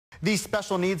The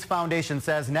Special Needs Foundation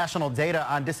says national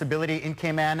data on disability in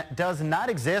Cayman does not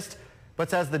exist,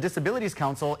 but says the Disabilities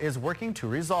Council is working to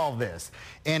resolve this.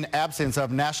 In absence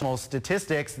of national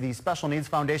statistics, the Special Needs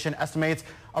Foundation estimates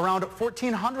around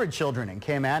 1,400 children in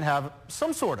Cayman have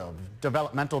some sort of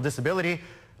developmental disability.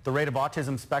 The rate of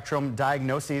autism spectrum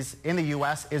diagnoses in the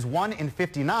U.S. is 1 in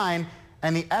 59,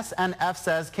 and the SNF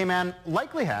says Cayman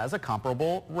likely has a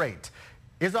comparable rate.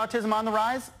 Is autism on the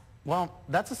rise? Well,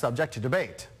 that's a subject to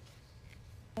debate.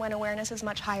 When awareness is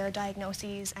much higher,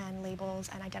 diagnoses and labels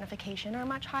and identification are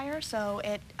much higher, so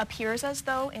it appears as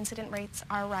though incident rates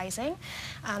are rising.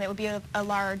 It would be a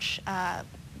large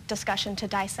discussion to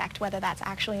dissect whether that's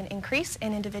actually an increase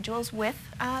in individuals with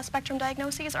spectrum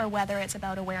diagnoses or whether it's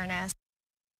about awareness.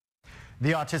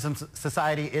 The Autism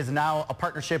Society is now a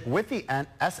partnership with the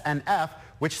SNF,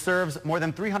 which serves more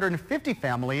than 350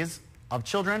 families of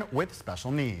children with special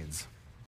needs.